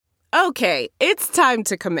Okay, it's time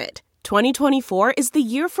to commit. 2024 is the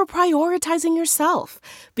year for prioritizing yourself.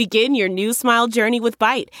 Begin your new smile journey with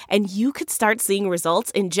Byte, and you could start seeing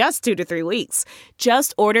results in just 2 to 3 weeks.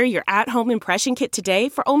 Just order your at-home impression kit today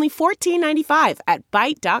for only $14.95 at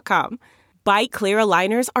Byte.com. Byte Clear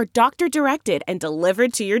aligners are doctor-directed and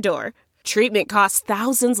delivered to your door. Treatment costs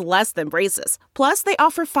thousands less than braces. Plus, they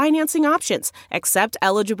offer financing options, accept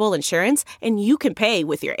eligible insurance, and you can pay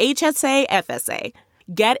with your HSA, FSA.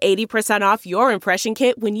 Get 80% off your impression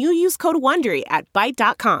kit when you use code WONDERY at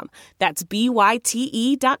Byte.com. That's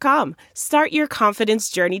BYTE.com. Start your confidence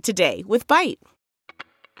journey today with Byte.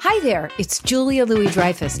 Hi there, it's Julia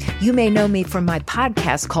Louis-Dreyfus. You may know me from my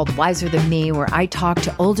podcast called Wiser Than Me, where I talk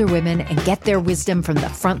to older women and get their wisdom from the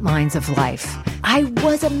front lines of life. I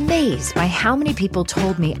was amazed by how many people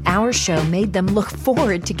told me our show made them look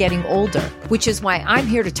forward to getting older, which is why I'm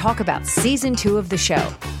here to talk about season 2 of the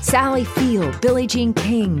show. Sally Field, Billie Jean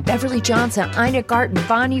King, Beverly Johnson, Ina Garten,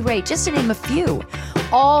 Bonnie Raitt, just to name a few.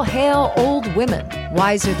 All hail old women.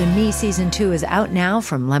 Wiser Than Me season 2 is out now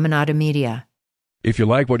from Lemonada Media. If you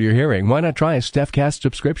like what you're hearing, why not try a StephCast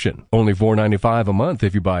subscription? Only $4.95 a month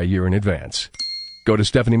if you buy a year in advance. Go to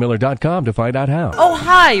StephanieMiller.com to find out how. Oh,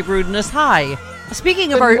 hi, Rudeness. Hi.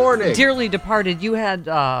 Speaking of our morning. dearly departed, you had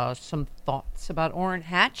some thoughts about Orrin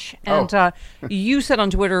Hatch. And you said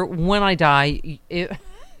on Twitter, when I die,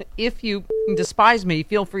 if you despise me,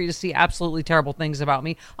 feel free to see absolutely terrible things about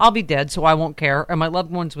me. I'll be dead, so I won't care. And my loved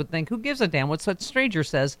ones would think, who gives a damn what such stranger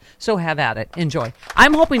says? So have at it. Enjoy.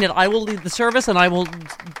 I'm hoping that I will lead the service, and I will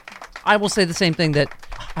say the same thing that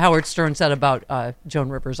Howard Stern said about Joan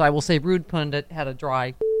Rivers. I will say Rude Pundit had a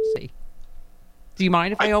dry sea. Do you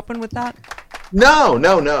mind if I open with that? No.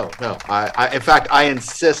 In fact, I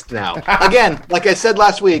insist now. Again, like I said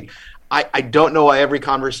last week, I don't know why every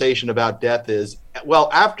conversation about death is, well,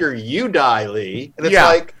 after you die, Lee. And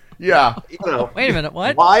it's you know. Wait a minute,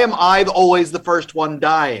 what? Why am I always the first one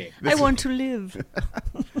dying? I want to live.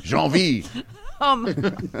 Jean-Vie.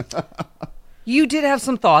 You did have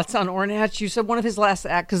some thoughts on Orrin Hatch. You said one of his last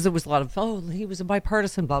acts, because there was a lot of, he was a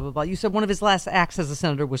bipartisan, blah, blah, blah. You said one of his last acts as a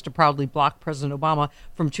senator was to proudly block President Obama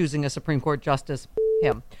from choosing a Supreme Court justice,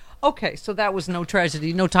 him. Okay, so that was no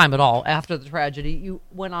tragedy, no time at all. After the tragedy, you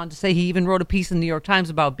went on to say he even wrote a piece in the New York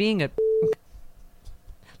Times about being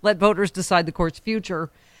let voters decide the court's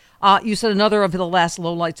future. You said another of the last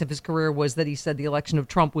lowlights of his career was that he said the election of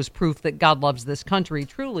Trump was proof that God loves this country.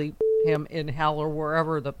 Truly, him in hell or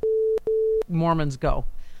wherever the Mormons go.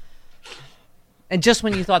 And just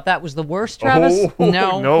when you thought that was the worst, Travis,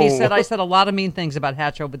 no. He said, I said a lot of mean things about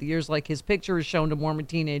Hatch over the years, like his picture is shown to Mormon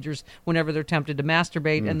teenagers whenever they're tempted to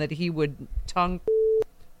masturbate, and that he would tongue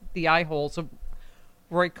the eye holes of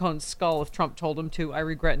Roy Cohn's skull if Trump told him to. I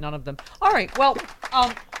regret none of them. All right, well,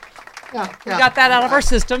 we got that out of our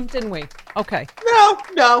system, didn't we? Okay.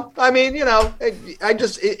 No. I mean,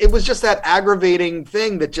 it was just that aggravating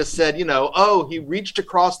thing that just said, he reached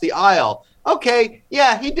across the aisle. Okay,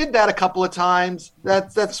 yeah, he did that a couple of times.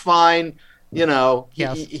 That's fine.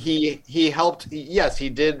 Yes. He helped. Yes, he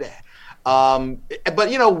did.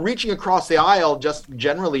 But reaching across the aisle just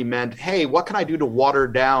generally meant, hey, what can I do to water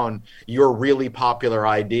down your really popular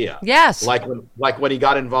idea? Yes. Like when he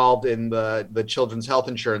got involved in the children's health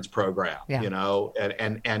insurance program,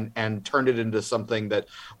 and turned it into something that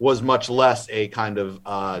was much less a kind of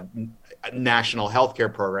national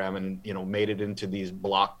healthcare program, and made it into these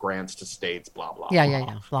block grants to states, blah blah.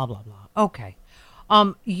 Yeah. Blah blah blah. Okay.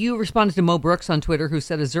 You responded to Mo Brooks on Twitter, who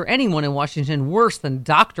said, is there anyone in Washington worse than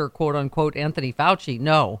Dr. quote unquote Anthony Fauci?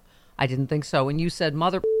 No, I didn't think so. And you said,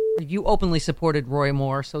 you openly supported Roy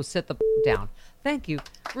Moore, so sit down. Thank you.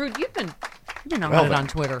 Rude, you've been on it on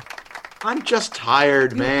Twitter. I'm just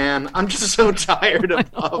tired, man. I'm just so tired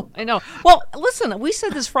of I know. Well, listen, we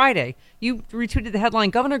said this Friday. You retweeted the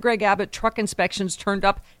headline, Governor Greg Abbott, truck inspections turned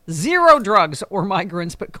up 0 drugs or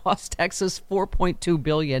migrants, but cost Texas $4.2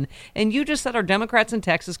 billion. And you just said, are Democrats in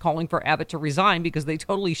Texas calling for Abbott to resign because they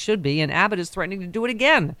totally should be, and Abbott is threatening to do it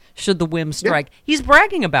again should the whim strike. Yeah. He's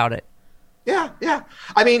bragging about it. Yeah.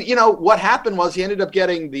 I mean, what happened was he ended up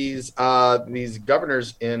getting these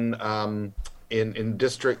governors in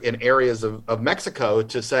areas of Mexico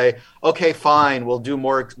to say, okay, fine, we'll do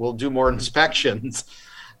more inspections.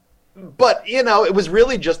 But, it was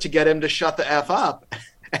really just to get him to shut the F up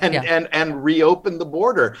and reopen the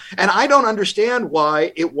border. And I don't understand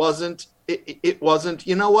why it wasn't,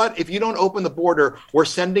 you know what? If you don't open the border, we're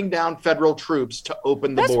sending down federal troops to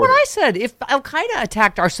open the border. That's what I said. If Al-Qaeda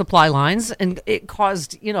attacked our supply lines and it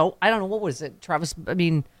caused, I don't know, what was it, Travis? I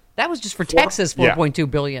mean, that was just for Texas, $4.2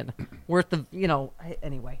 billion worth of,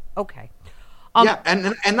 anyway. Okay.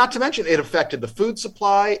 and not to mention it affected the food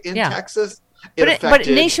supply in Texas. But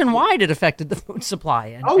nationwide, it affected the food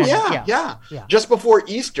supply. Just before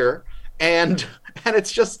Easter, and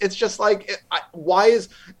it's just like, why is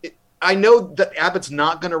it? I know that Abbott's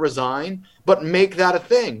not going to resign, but make that a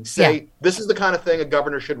thing. Say, this is the kind of thing a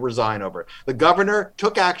governor should resign over. The governor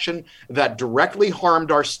took action that directly harmed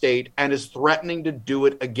our state and is threatening to do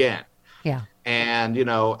it again. Yeah. And,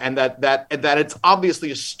 and that it's obviously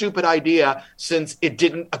a stupid idea since it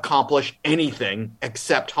didn't accomplish anything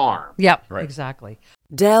except harm. Yep, right. Exactly.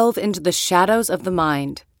 Delve into the shadows of the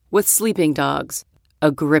mind with Sleeping Dogs, a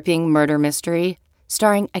gripping murder mystery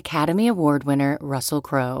starring Academy Award winner Russell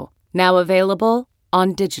Crowe. Now available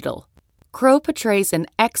on digital. Crowe portrays an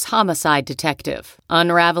ex-homicide detective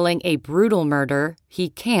unraveling a brutal murder he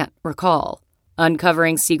can't recall.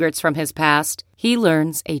 Uncovering secrets from his past, he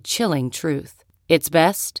learns a chilling truth. It's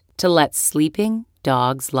best to let sleeping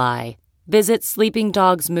dogs lie. Visit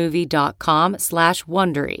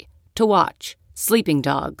sleepingdogsmovie.com/Wondery to watch Sleeping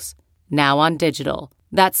Dogs, now on digital.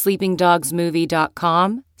 That's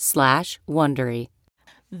sleepingdogsmovie.com/Wondery.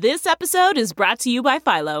 This episode is brought to you by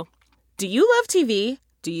Philo. Do you love TV?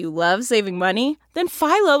 Do you love saving money? Then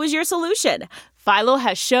Philo is your solution. Philo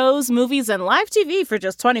has shows, movies, and live TV for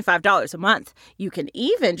just $25 a month. You can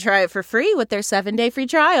even try it for free with their 7-day free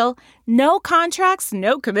trial. No contracts,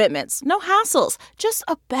 no commitments, no hassles. Just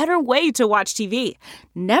a better way to watch TV.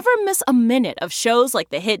 Never miss a minute of shows like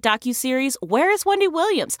the hit docuseries Where is Wendy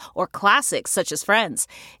Williams? Or classics such as Friends.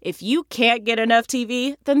 If you can't get enough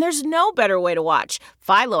TV, then there's no better way to watch.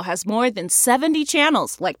 Philo has more than 70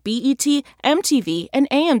 channels like BET, MTV, and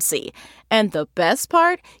AMC. And the best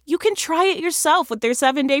part? You can try it yourself with their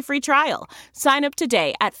 7-day free trial. Sign up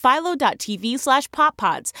today at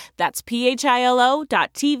philo.tv/poppods. That's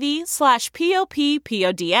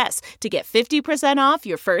philo.tv/POPPODS to get 50% off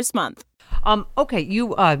your first month. Okay,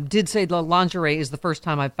 you did say the lingerie is the first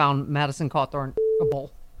time I've found Madison Cawthorn a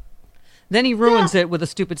bull. Then he ruins it with a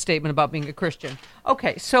stupid statement about being a Christian.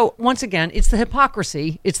 Okay, so once again, it's the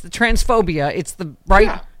hypocrisy, it's the transphobia, it's the right.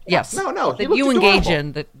 Yeah. Yes. No. That you engage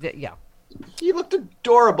in. That. He looked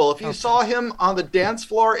adorable. If you saw him on the dance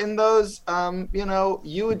floor in those,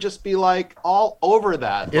 you would just be like all over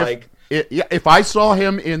that. If I saw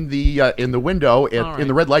him in the window in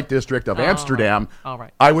the red light district of Amsterdam,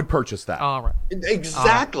 I would purchase that. All right.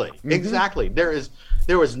 Exactly. Exactly. There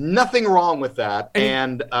was nothing wrong with that,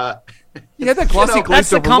 and yeah, that glossy that's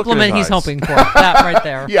the compliment he's hoping for. That right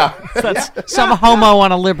there. That's some homo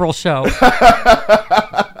on a liberal show.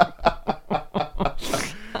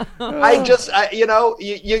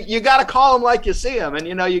 You got to call him like you see him, and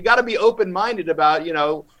you got to be open-minded about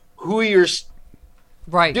who you're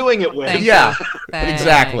doing it with. Thank you.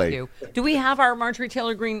 Exactly. You. Do we have our Marjorie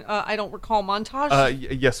Taylor Greene? I don't recall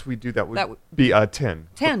montage. Yes, we do. That would be 10.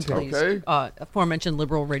 10, please. Okay. Aforementioned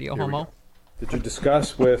liberal radio homo. Did you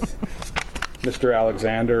discuss with Mr.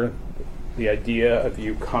 Alexander the idea of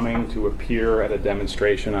you coming to appear at a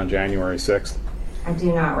demonstration on January 6th? I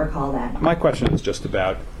do not recall that. My question is just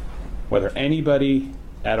about whether anybody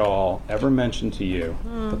at all ever mentioned to you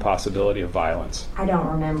the possibility of violence. I don't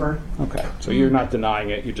remember. Okay, so you're not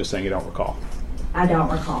denying it, you're just saying you don't recall. I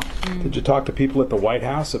don't recall. Did you talk to people at the White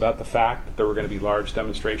House about the fact that there were going to be large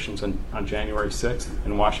demonstrations on January 6th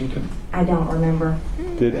in Washington? I don't remember.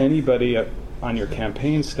 Did anybody on your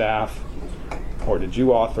campaign staff, or did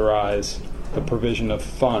you authorize the provision of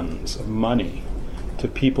funds, of money, to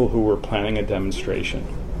people who were planning a demonstration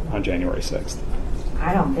on January 6th?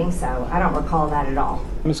 I don't think so. I don't recall that at all.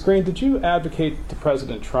 Ms. Greene, did you advocate to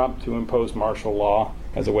President Trump to impose martial law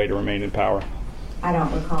as a way to remain in power? I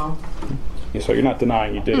don't recall. So you're not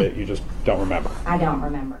denying you did it, you just don't remember. I don't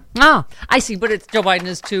remember. Ah, I see. But it's Joe Biden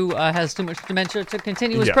has too much dementia to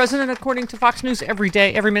continue as president, according to Fox News, every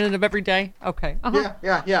day, every minute of every day. Okay.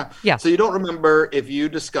 Yeah. So you don't remember if you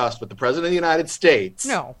discussed with the President of the United States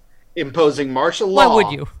imposing martial law. Why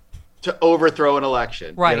would you? To overthrow an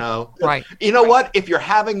election. Right. Right. You know what? If you're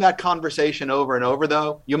having that conversation over and over,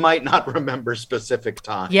 though, you might not remember specific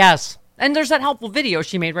times. Yes. And there's that helpful video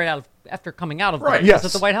she made after coming out of at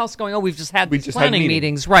the White House going, we've just had these planning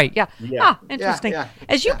meetings. Right. Yeah. Interesting.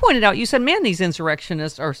 As you pointed out, you said, man, these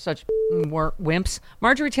insurrectionists are such wimps.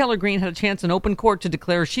 Marjorie Taylor Greene had a chance in open court to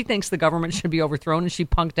declare she thinks the government should be overthrown, and she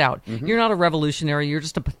punked out. Mm-hmm. You're not a revolutionary. You're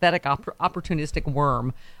just a pathetic, opportunistic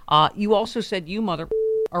worm. You also said you, mother,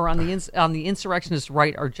 are on the insurrectionist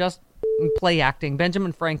right are just play acting.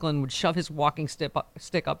 Benjamin Franklin would shove his walking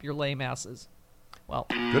stick up your lame asses. Well,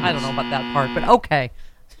 I don't know about that part, but okay.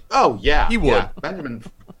 Oh, yeah. He would. Yeah.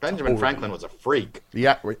 Benjamin Franklin was a freak.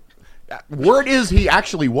 Yeah. Word is he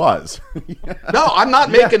actually was. No, I'm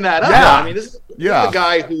not making that up. Yeah. I mean, this is a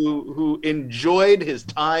guy who enjoyed his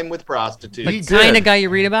time with prostitutes. The kind of guy you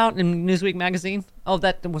read about in Newsweek magazine. Oh,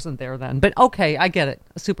 that wasn't there then. But okay, I get it.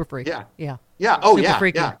 A super freak. Yeah. Oh, super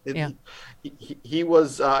freaky. He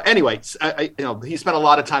was. Anyway, he spent a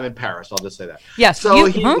lot of time in Paris. I'll just say that. Yes. So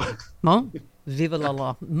Viva la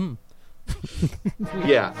la.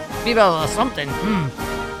 Yeah. Viva la something.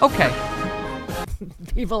 Okay.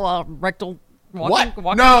 Viva la rectal walking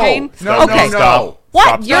cane? No, okay. no. What?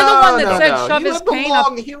 Stop. You're the one that said shove his cane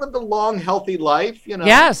up. He lived a long, healthy life,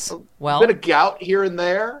 Yes. Well. A bit of gout here and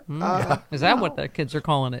there. Is that what the kids are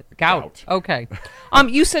calling it? Gout. Okay.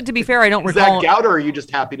 You said, to be fair, I don't Is recall. that gout, or are you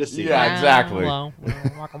just happy to see it? Yeah, exactly. Well,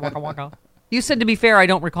 waka. You said, to be fair, I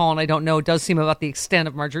don't recall and I don't know. It does seem about the extent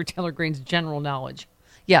of Marjorie Taylor Greene's general knowledge.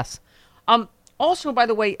 Yes. Also, by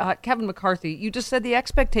the way, Kevin McCarthy, you just said the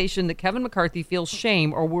expectation that Kevin McCarthy feels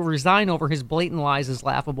shame or will resign over his blatant lies is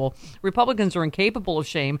laughable. Republicans are incapable of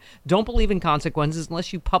shame, don't believe in consequences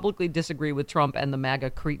unless you publicly disagree with Trump and the MAGA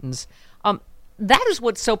cretins. That is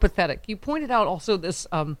what's so pathetic. You pointed out also this,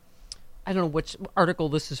 I don't know which article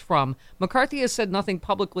this is from. McCarthy has said nothing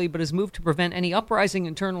publicly but has moved to prevent any uprising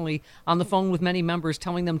internally on the phone with many members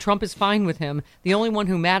telling them Trump is fine with him. The only one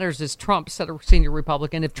who matters is Trump, said a senior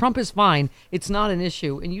Republican. If Trump is fine, it's not an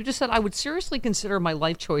issue. And you just said, I would seriously consider my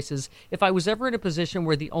life choices if I was ever in a position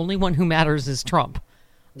where the only one who matters is Trump.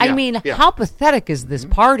 I mean, how pathetic is this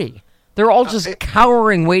party? They're all just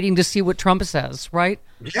cowering, waiting to see what Trump says, right?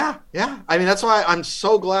 Yeah. I mean, that's why I'm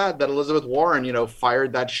so glad that Elizabeth Warren,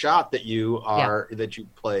 fired that shot that you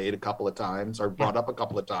played a couple of times or brought up a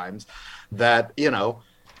couple of times. That you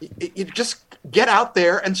just get out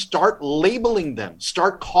there and start labeling them,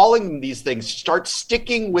 start calling them these things, start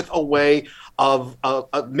sticking with a way of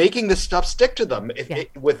making this stuff stick to them.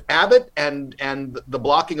 With Abbott and the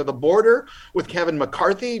blocking of the border, with Kevin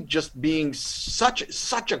McCarthy just being such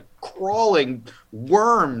a crawling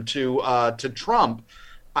worm to Trump,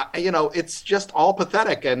 it's just all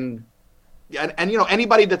pathetic. And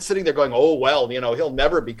anybody that's sitting there going, oh well, he'll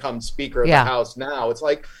never become Speaker of the House now. It's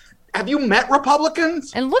like, have you met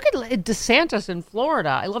Republicans? And look at DeSantis in Florida.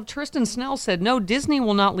 I love Tristan Snell said, no, Disney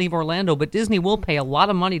will not leave Orlando, but Disney will pay a lot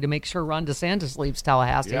of money to make sure Ron DeSantis leaves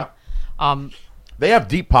Tallahassee. Yeah. They have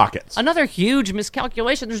deep pockets. Another huge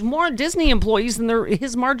miscalculation. There's more Disney employees than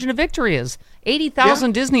his margin of victory is.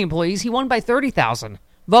 80,000 Disney employees. He won by 30,000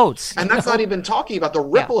 votes. And that's not even talking about the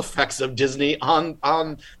ripple effects of Disney on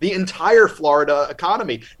the entire Florida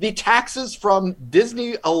economy. The taxes from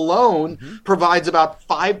Disney alone provides about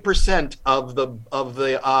 5% of the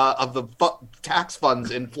tax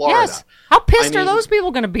funds in Florida. Yes. How pissed are those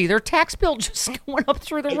people going to be? Their tax bill just went up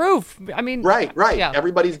through the roof. I mean, right. Yeah.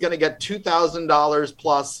 Everybody's going to get $2,000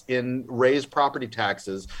 plus in raised property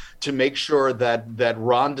taxes to make sure that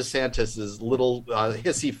Ron DeSantis's little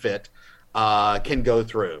hissy fit can go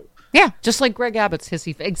through. Yeah, just like Greg Abbott's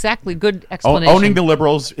hissy. Exactly. Good explanation. Owning the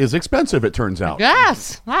liberals is expensive, it turns out.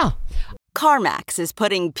 Yes. Wow. CarMax is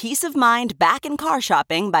putting peace of mind back in car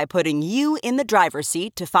shopping by putting you in the driver's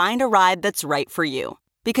seat to find a ride that's right for you.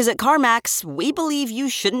 Because at CarMax, we believe you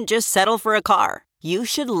shouldn't just settle for a car. You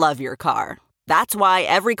should love your car. That's why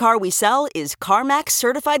every car we sell is CarMax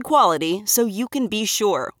certified quality, so you can be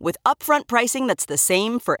sure with upfront pricing that's the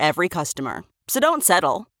same for every customer. So don't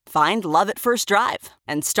settle. Find love at first drive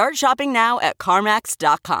and start shopping now at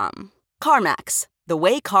CarMax.com. CarMax, the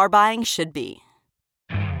way car buying should be.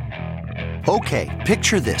 Okay,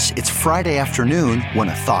 picture this. It's Friday afternoon when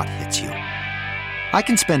a thought hits you. I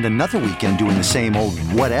can spend another weekend doing the same old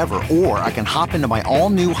whatever, or I can hop into my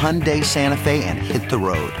all-new Hyundai Santa Fe and hit the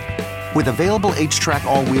road. With available H-Track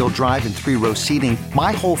all-wheel drive and 3-row seating,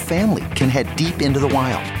 my whole family can head deep into the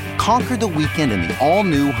wild. Conquer the weekend in the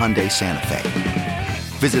all-new Hyundai Santa Fe.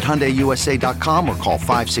 Visit HyundaiUSA.com or call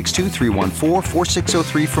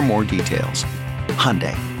 562-314-4603 for more details.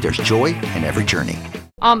 Hyundai, there's joy in every journey.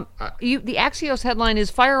 The Axios headline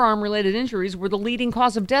is firearm-related injuries were the leading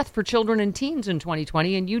cause of death for children and teens in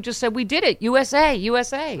 2020, and you just said we did it. USA.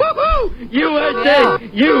 Woo-hoo! USA!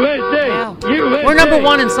 USA! We're number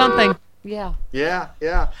one in something. Yeah.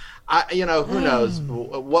 Who knows?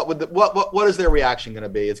 What is their reaction going to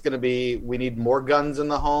be? It's going to be, we need more guns in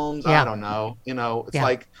the homes. I don't know. It's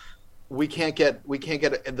like we can't get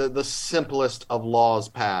the simplest of laws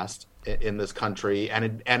passed in this country,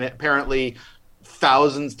 and apparently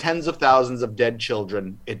tens of thousands of dead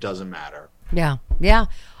children. It doesn't matter. Yeah.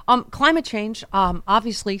 Climate change,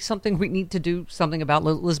 obviously something we need to do something about.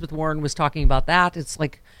 Elizabeth Warren was talking about that. It's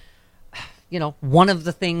like, one of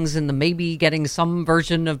the things in the maybe getting some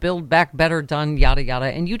version of Build Back Better done, yada, yada.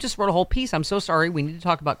 And you just wrote a whole piece. I'm so sorry. We need to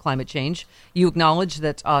talk about climate change. You acknowledge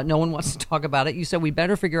that no one wants to talk about it. You said we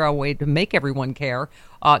better figure out a way to make everyone care,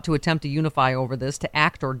 to attempt to unify over this, to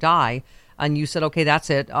act or die. And you said, okay, that's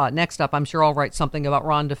it. Next up, I'm sure I'll write something about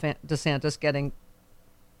Ron DeSantis getting...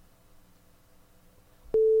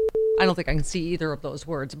 I don't think I can see either of those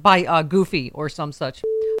words. By Goofy or some such.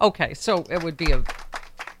 Okay, so it would be a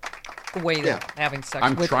way of having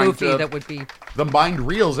sex with Goofy that would be... The mind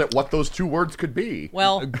reels at what those two words could be.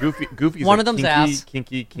 Well, Goofy's one of them's ass.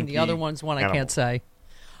 Kinky, and the other one's one I can't say.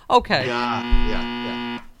 Okay.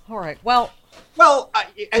 Yeah. All right. Well,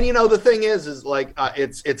 and the thing is like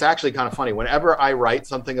it's actually kind of funny. Whenever I write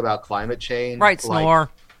something about climate change, right, Snore.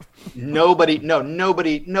 Nobody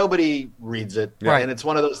reads it. Right. And it's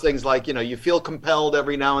one of those things like, you feel compelled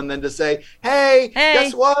every now and then to say, hey,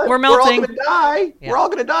 guess what? We're melting. We're all going to die. Yeah. We're all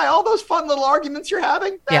going to die. All those fun little arguments you're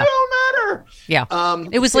having, they don't matter. Yeah.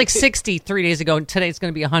 It was like 60 3 days ago, and today it's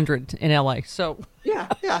going to be 100 in LA. So yeah.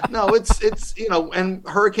 No, it's and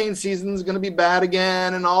hurricane season is going to be bad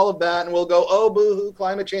again and all of that. And we'll go, oh, boo-hoo,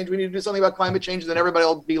 climate change. We need to do something about climate change. And then everybody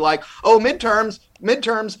will be like, oh, midterms.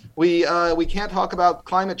 We can't talk about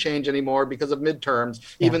climate change anymore because of midterms,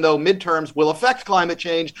 even though midterms will affect climate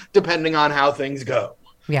change depending on how things go.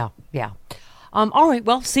 Yeah. All right.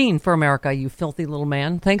 Well, scene for America, you filthy little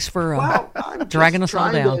man. Thanks for dragging us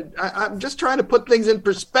all down. I'm just trying to put things in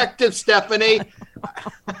perspective, Stephanie.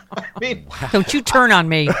 I mean, don't you turn on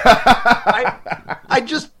me.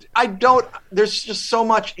 I don't, there's just so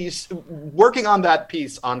much working on that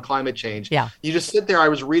piece on climate change. Yeah. You just sit there. I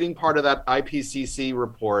was reading part of that IPCC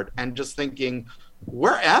report and just thinking,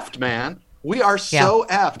 we're effed, man. We are so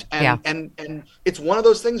effed. And it's one of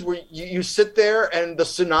those things where you sit there and the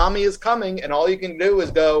tsunami is coming and all you can do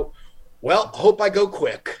is go, well, hope I go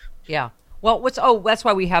quick. Yeah. Well, that's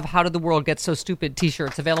why we have How Did the World Get So Stupid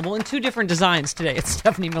t-shirts available in 2 different designs today at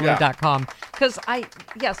StephanieMiller.com. Because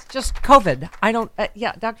just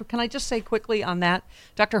COVID. Doctor, can I just say quickly on that?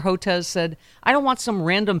 Dr. Hotez said, I don't want some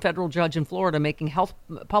random federal judge in Florida making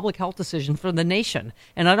public health decisions for the nation.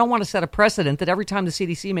 And I don't want to set a precedent that every time the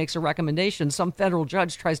CDC makes a recommendation, some federal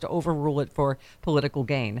judge tries to overrule it for political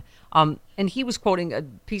gain. And he was quoting a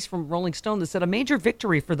piece from Rolling Stone that said, a major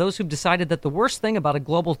victory for those who've decided that the worst thing about a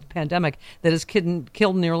global pandemic that has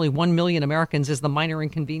killed nearly 1 million Americans is the minor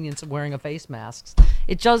inconvenience of wearing a face mask.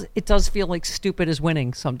 It does feel like stupid is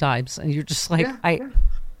winning sometimes. And you're just like,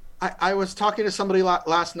 I was talking to somebody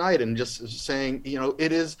last night and just saying,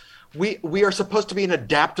 it is, we are supposed to be an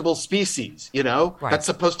adaptable species, Right. That's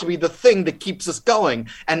supposed to be the thing that keeps us going.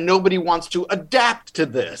 And nobody wants to adapt to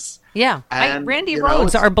this. Yeah. Randy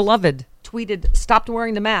Rhodes, our beloved, tweeted, stopped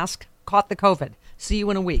wearing the mask, caught the COVID. See you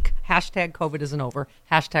in a week. Hashtag COVID isn't over.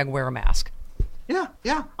 Hashtag wear a mask.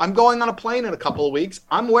 Yeah. I'm going on a plane in a couple of weeks.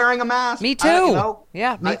 I'm wearing a mask. Me too. Me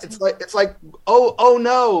too. It's like, oh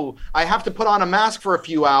no, I have to put on a mask for a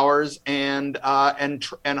few hours and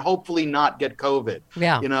hopefully not get COVID.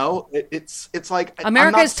 Yeah. It's like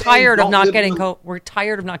America is tired of not getting COVID. We're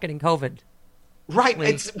tired of not getting COVID. Right.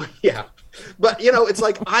 But, it's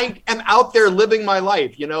like I am out there living my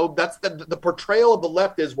life. That's the portrayal of the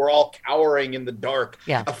left is we're all cowering in the dark,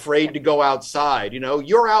 afraid to go outside.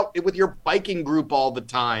 You're out with your biking group all the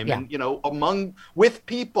time and, with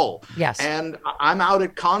people. Yes. And I'm out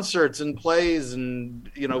at concerts and plays and,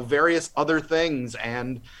 various other things.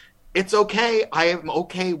 And it's okay. I am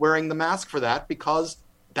okay wearing the mask for that because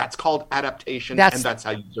that's called adaptation, and that's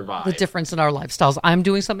how you survive. The difference in our lifestyles. I'm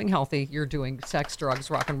doing something healthy. You're doing sex, drugs,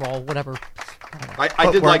 rock and roll, whatever. I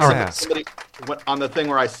did like somebody on the thing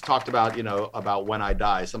where I talked about, about when I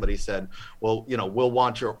die. Somebody said, "Well, we'll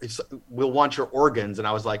want your organs," and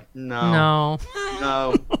I was like, "No,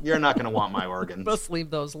 you're not going to want my organs. Let's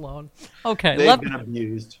leave those alone." Okay, they've been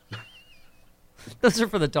abused. Those are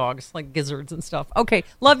for the dogs, like gizzards and stuff. Okay,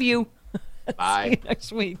 love you. Bye. See you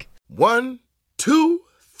next week. 1, 2,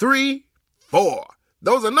 3, 4.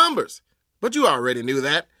 Those are numbers, but you already knew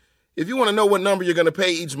that. If you want to know what number you're going to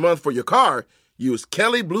pay each month for your car, use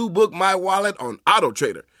Kelley Blue Book My Wallet on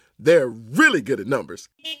AutoTrader. They're really good at numbers.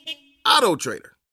 AutoTrader.